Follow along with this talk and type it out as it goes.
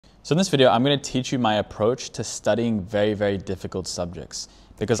So in this video, I'm going to teach you my approach to studying very, very difficult subjects.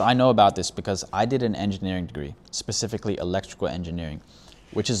 Because I know about this because I did an engineering degree, specifically electrical engineering,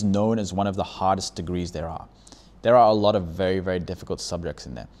 which is known as one of the hardest degrees there are. There are a lot of very, very difficult subjects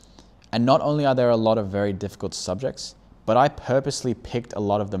in there. And not only are there a lot of very difficult subjects, but I purposely picked a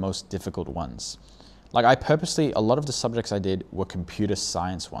lot of the most difficult ones. A lot of the subjects I did were computer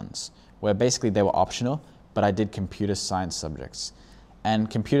science ones, where basically they were optional, but I did computer science subjects.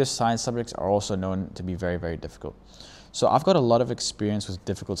 And computer science subjects are also known to be very, very difficult. So I've got a lot of experience with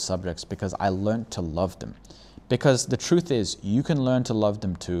difficult subjects because I learned to love them. Because the truth is, you can learn to love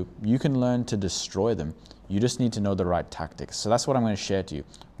them too. You can learn to destroy them. You just need to know the right tactics. So that's what I'm going to share to you,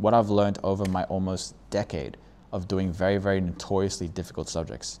 what I've learned over my almost decade of doing very, very notoriously difficult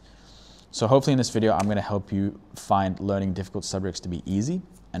subjects. So hopefully in this video, I'm going to help you find learning difficult subjects to be easy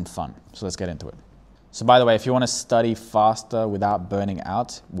and fun. So let's get into it. So by the way, if you want to study faster without burning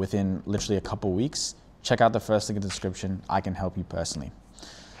out within literally a couple weeks, check out the first link in the description. I can help you personally.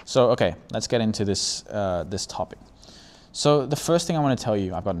 So, okay, let's get into this topic. So the first thing I want to tell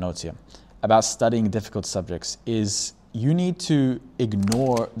you, I've got notes here, about studying difficult subjects is you need to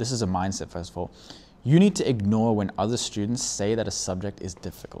ignore, this is a mindset first of all, you need to ignore when other students say that a subject is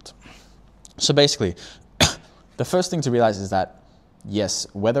difficult. So basically, the first thing to realize is that, yes,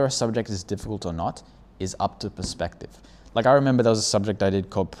 whether a subject is difficult or not is up to perspective. Like I remember there was a subject I did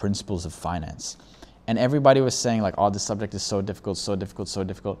called Principles of Finance. And everybody was saying like, oh, this subject is so difficult, so difficult, so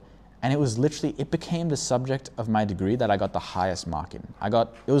difficult. And it was literally, it became the subject of my degree that I got the highest mark in.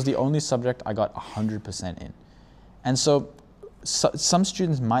 It was the only subject I got 100% in. And so some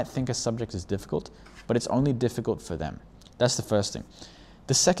students might think a subject is difficult, but it's only difficult for them. That's the first thing.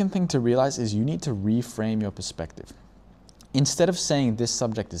 The second thing to realize is you need to reframe your perspective. Instead of saying this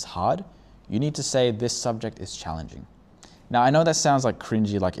subject is hard, you need to say this subject is challenging. Now, I know that sounds like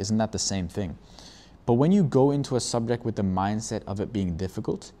cringy, like isn't that the same thing? But when you go into a subject with the mindset of it being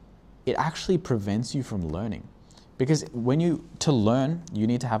difficult, it actually prevents you from learning. Because to learn, you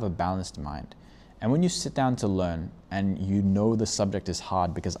need to have a balanced mind. And when you sit down to learn and you know the subject is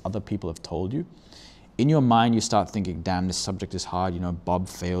hard because other people have told you, in your mind you start thinking, damn, this subject is hard, Bob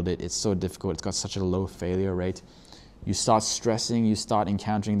failed it, it's so difficult, it's got such a low failure rate. You start stressing, you start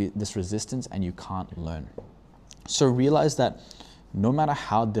encountering this resistance and you can't learn. So realize that no matter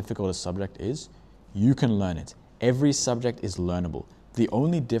how difficult a subject is, you can learn it. Every subject is learnable. The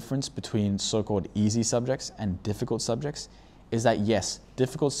only difference between so-called easy subjects and difficult subjects is that yes,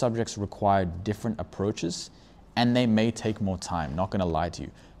 difficult subjects require different approaches and they may take more time, not gonna lie to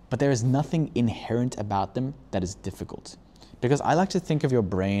you. But there is nothing inherent about them that is difficult. Because I like to think of your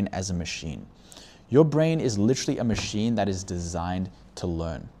brain as a machine. Your brain is literally a machine that is designed to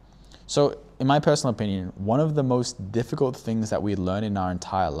learn. So in my personal opinion, one of the most difficult things that we learn in our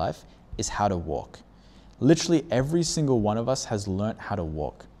entire life is how to walk. Literally every single one of us has learned how to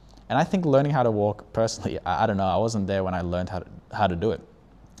walk. And I think learning how to walk, personally, I don't know, I wasn't there when I learned how to do it.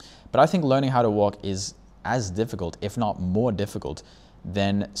 But I think learning how to walk is as difficult, if not more difficult,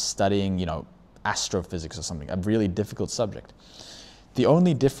 than studying, astrophysics or something, a really difficult subject. The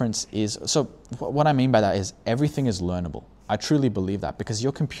only difference is, so what I mean by that is everything is learnable. I truly believe that because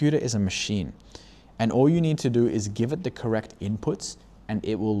your computer is a machine and all you need to do is give it the correct inputs and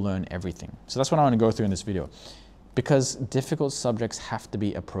it will learn everything. So that's what I want to go through in this video because difficult subjects have to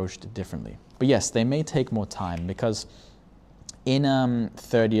be approached differently. But yes, they may take more time because in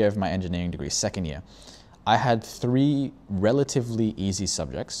third year of my engineering degree, second year, I had 3 relatively easy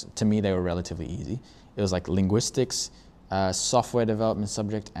subjects. To me, they were relatively easy. It was like linguistics, software development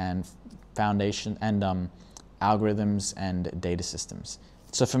subject, and foundation and algorithms and data systems.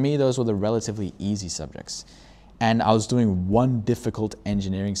 So for me, those were the relatively easy subjects. And I was doing one difficult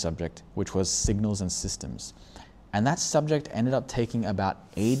engineering subject, which was signals and systems. And that subject ended up taking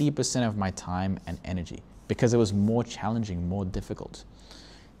about 80% of my time and energy because it was more challenging, more difficult.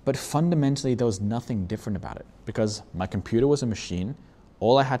 But fundamentally, there was nothing different about it because my computer was a machine.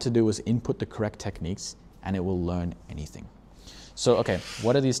 All I had to do was input the correct techniques and it will learn anything. So, okay,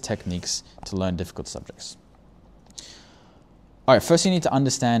 what are these techniques to learn difficult subjects? All right, first you need to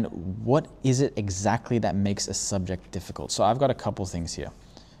understand what is it exactly that makes a subject difficult. So I've got a couple things here.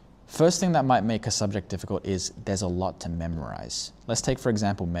 First thing that might make a subject difficult is there's a lot to memorize. Let's take, for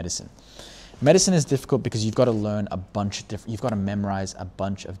example, medicine. Medicine is difficult because you've got to learn you've got to memorize a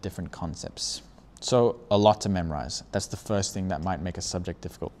bunch of different concepts. So a lot to memorize. That's the first thing that might make a subject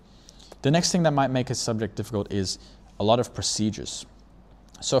difficult. The next thing that might make a subject difficult is a lot of procedures.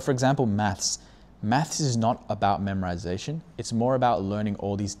 So for example, maths. Maths is not about memorization. It's more about learning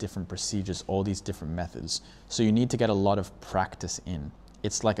all these different procedures, all these different methods. So you need to get a lot of practice in.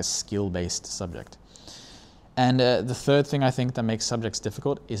 It's like a skill-based subject. And the third thing I think that makes subjects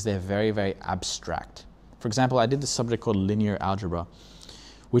difficult is they're very, very abstract. For example, I did this subject called linear algebra,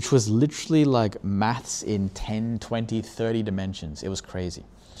 which was literally like maths in 10, 20, 30 dimensions. It was crazy.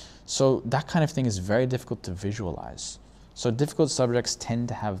 So that kind of thing is very difficult to visualize. So difficult subjects tend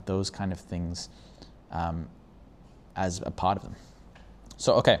to have those kind of things as a part of them.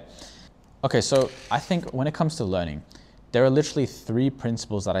 So, okay, so I think when it comes to learning, there are literally 3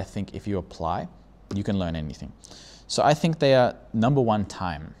 principles that I think if you apply, you can learn anything. So I think they are, number 1,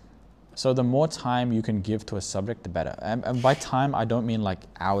 time. So the more time you can give to a subject, the better. And by time, I don't mean like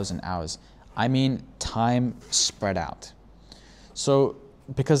hours and hours. I mean time spread out. So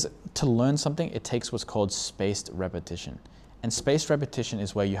because to learn something, it takes what's called spaced repetition. And spaced repetition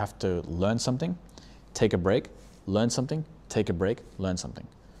is where you have to learn something, take a break, learn something, take a break, learn something.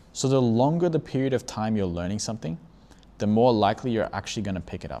 So the longer the period of time you're learning something, the more likely you're actually going to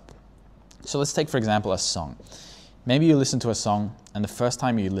pick it up. So let's take, for example, a song. Maybe you listen to a song and the first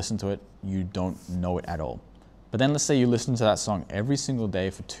time you listen to it, you don't know it at all. But then let's say you listen to that song every single day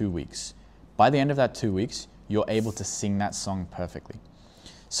for 2 weeks. By the end of that 2 weeks, you're able to sing that song perfectly.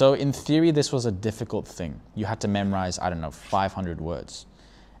 So in theory, this was a difficult thing. You had to memorize, 500 words.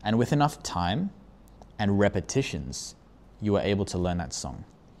 And with enough time and repetitions, you were able to learn that song.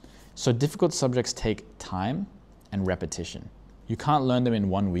 So difficult subjects take time and repetition. You can't learn them in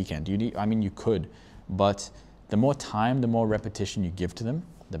one weekend. You could, but the more time, the more repetition you give to them,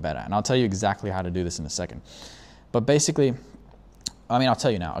 the better. And I'll tell you exactly how to do this in a second. But basically, I'll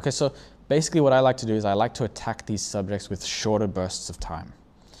tell you now. Okay, so basically what I like to do is I like to attack these subjects with shorter bursts of time.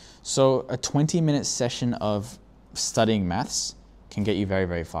 So a 20-minute session of studying maths can get you very,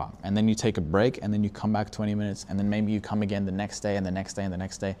 very far. And then you take a break and then you come back 20 minutes and then maybe you come again the next day and the next day and the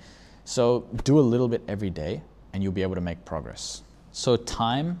next day. So do a little bit every day and you'll be able to make progress. So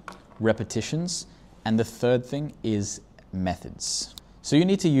time, repetitions, and the third thing is methods. So you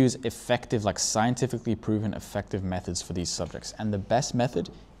need to use effective, like scientifically proven effective methods for these subjects. And the best method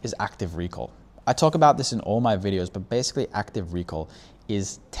is active recall. I talk about this in all my videos, but basically active recall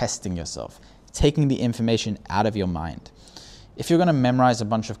is testing yourself, taking the information out of your mind. If you're going to memorize a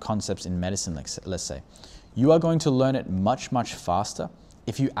bunch of concepts in medicine, let's say, you are going to learn it much, much faster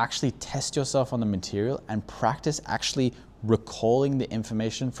if you actually test yourself on the material and practice actually recalling the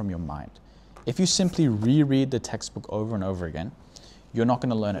information from your mind. If you simply reread the textbook over and over again, you're not going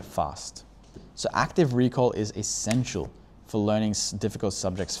to learn it fast. So active recall is essential for learning difficult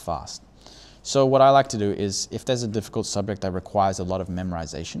subjects fast. So what I like to do is, if there's a difficult subject that requires a lot of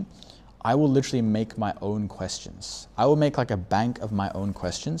memorization, I will literally make my own questions. I will make like a bank of my own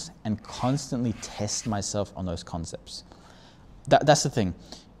questions and constantly test myself on those concepts. That's the thing.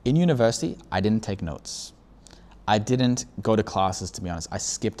 In university, I didn't take notes. I didn't go to classes, to be honest. I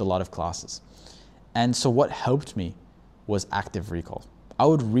skipped a lot of classes. And so what helped me was active recall. I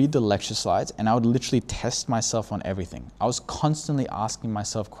would read the lecture slides and I would literally test myself on everything. I was constantly asking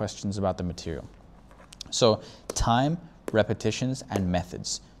myself questions about the material. So time, repetitions, and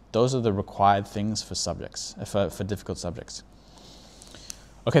methods. Those are the required things for subjects, for difficult subjects.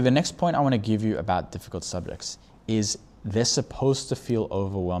 Okay, the next point I want to give you about difficult subjects is they're supposed to feel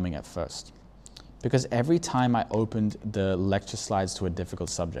overwhelming at first. Because every time I opened the lecture slides to a difficult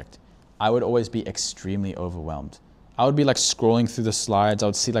subject, I would always be extremely overwhelmed. I would be like scrolling through the slides, I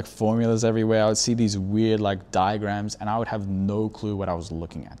would see like formulas everywhere, I would see these weird like diagrams, and I would have no clue what I was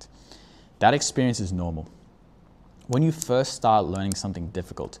looking at. That experience is normal. When you first start learning something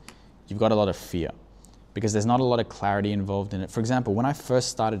difficult, you've got a lot of fear because there's not a lot of clarity involved in it. For example, when I first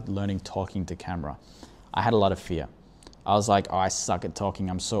started learning talking to camera, I had a lot of fear. I was like, oh, I suck at talking,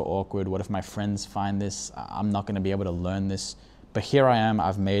 I'm so awkward. What if my friends find this? I'm not gonna be able to learn this. But here I am,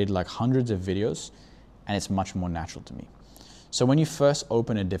 I've made like hundreds of videos and it's much more natural to me. So when you first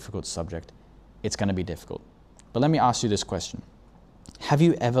open a difficult subject, it's gonna be difficult. But let me ask you this question. Have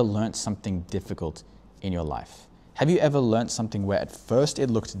you ever learned something difficult in your life? Have you ever learned something where at first it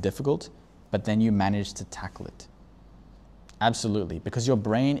looked difficult, but then you managed to tackle it? Absolutely, because your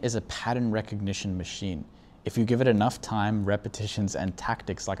brain is a pattern recognition machine. If you give it enough time, repetitions, and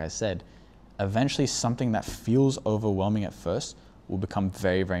tactics, like I said, eventually something that feels overwhelming at first will become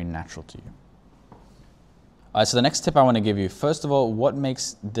very, very natural to you. All right, so the next tip I want to give you, first of all, what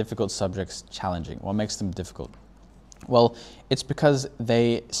makes difficult subjects challenging? What makes them difficult? Well, it's because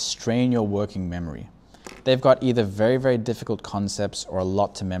they strain your working memory. They've got either very, very difficult concepts or a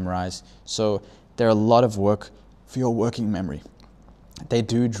lot to memorize, so they're a lot of work for your working memory. They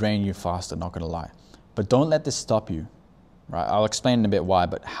do drain you faster, not gonna lie. But don't let this stop you, right? I'll explain in a bit why,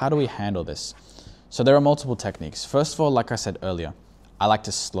 but how do we handle this? So there are multiple techniques. First of all, like I said earlier, I like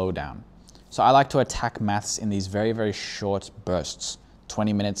to slow down. So I like to attack maths in these very, very short bursts,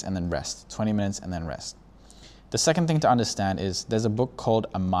 20 minutes and then rest, 20 minutes and then rest. The second thing to understand is there's a book called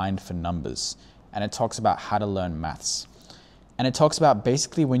A Mind for Numbers, and it talks about how to learn maths. And it talks about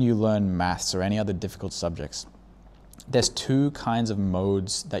basically when you learn maths or any other difficult subjects, there's two kinds of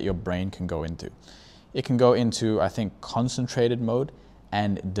modes that your brain can go into. It can go into, I think, concentrated mode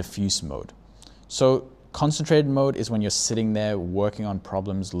and diffuse mode. So concentrated mode is when you're sitting there working on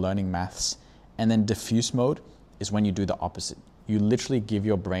problems, learning maths, and then diffuse mode is when you do the opposite. You literally give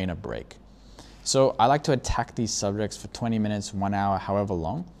your brain a break. So I like to attack these subjects for 20 minutes, 1 hour, however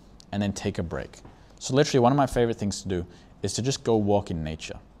long, and then take a break. So literally one of my favorite things to do is to just go walk in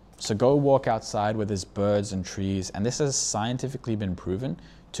nature. So go walk outside where there's birds and trees, and this has scientifically been proven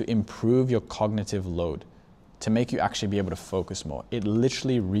to improve your cognitive load, to make you actually be able to focus more. It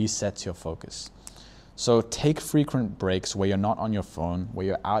literally resets your focus. So take frequent breaks where you're not on your phone, where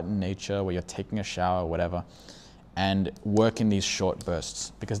you're out in nature, where you're taking a shower, whatever, and work in these short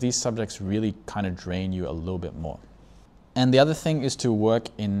bursts, because these subjects really kind of drain you a little bit more. And the other thing is to work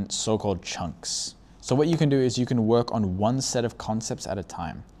in so-called chunks. So what you can do is you can work on one set of concepts at a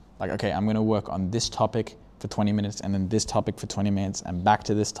time. Like, okay, I'm gonna work on this topic for 20 minutes and then this topic for 20 minutes and back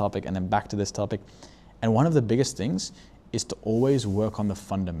to this topic and then back to this topic. And one of the biggest things is to always work on the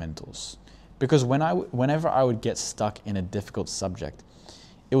fundamentals. Because whenever I would get stuck in a difficult subject,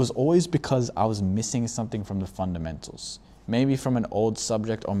 it was always because I was missing something from the fundamentals. Maybe from an old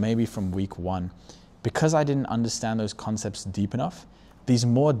subject or maybe from week one. Because I didn't understand those concepts deep enough, these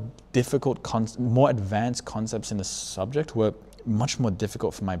more difficult, more advanced concepts in the subject were much more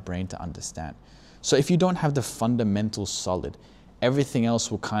difficult for my brain to understand. So if you don't have the fundamentals solid, everything else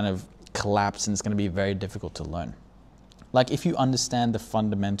will kind of collapse and it's going to be very difficult to learn. Like if you understand the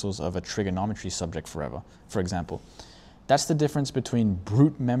fundamentals of a trigonometry subject for example, that's the difference between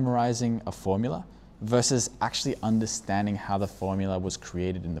brute memorizing a formula versus actually understanding how the formula was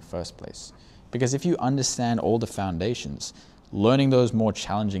created in the first place. Because if you understand all the foundations, learning those more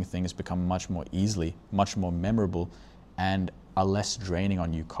challenging things become much more easily, much more memorable, and are less draining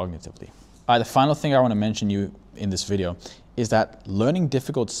on you cognitively. All right, the final thing I want to mention you in this video is that learning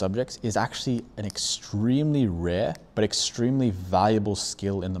difficult subjects is actually an extremely rare but extremely valuable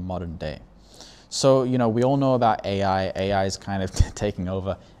skill in the modern day. So, you know, we all know about AI. AI is kind of taking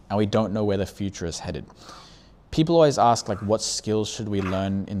over and we don't know where the future is headed. People always ask, like, what skills should we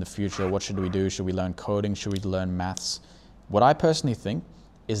learn in the future? What should we do? Should we learn coding? Should we learn maths? What I personally think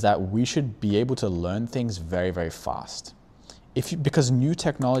is that we should be able to learn things very, very fast. Because new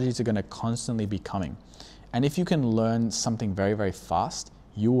technologies are going to constantly be coming. And if you can learn something very, very fast,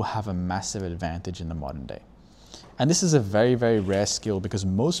 you will have a massive advantage in the modern day. And this is a very, very rare skill because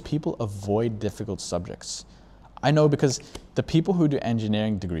most people avoid difficult subjects. I know because the people who do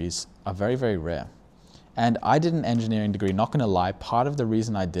engineering degrees are very, very rare. And I did an engineering degree, not gonna lie, part of the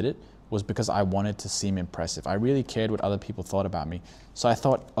reason I did it was because I wanted to seem impressive. I really cared what other people thought about me. So I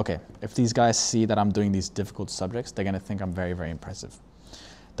thought, okay, if these guys see that I'm doing these difficult subjects, they're gonna think I'm very, very impressive.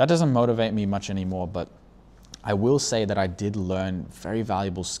 That doesn't motivate me much anymore, but I will say that I did learn very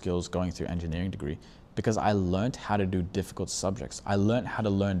valuable skills going through engineering degree because I learned how to do difficult subjects. I learned how to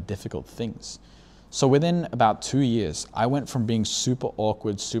learn difficult things. So within about 2 years, I went from being super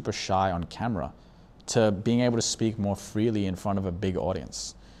awkward, super shy on camera to being able to speak more freely in front of a big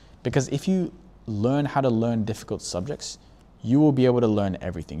audience. Because if you learn how to learn difficult subjects, you will be able to learn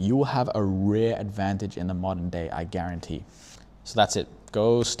everything. You will have a rare advantage in the modern day, I guarantee. So that's it.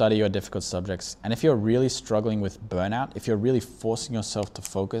 Go study your difficult subjects. And if you're really struggling with burnout, if you're really forcing yourself to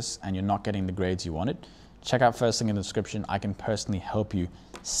focus and you're not getting the grades you wanted, check out first link in the description. I can personally help you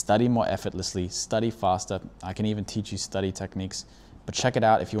study more effortlessly, study faster. I can even teach you study techniques. But check it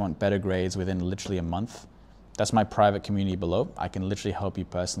out if you want better grades within literally a month. That's my private community below. I can literally help you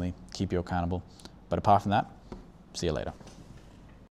personally, keep you accountable. But apart from that, see you later.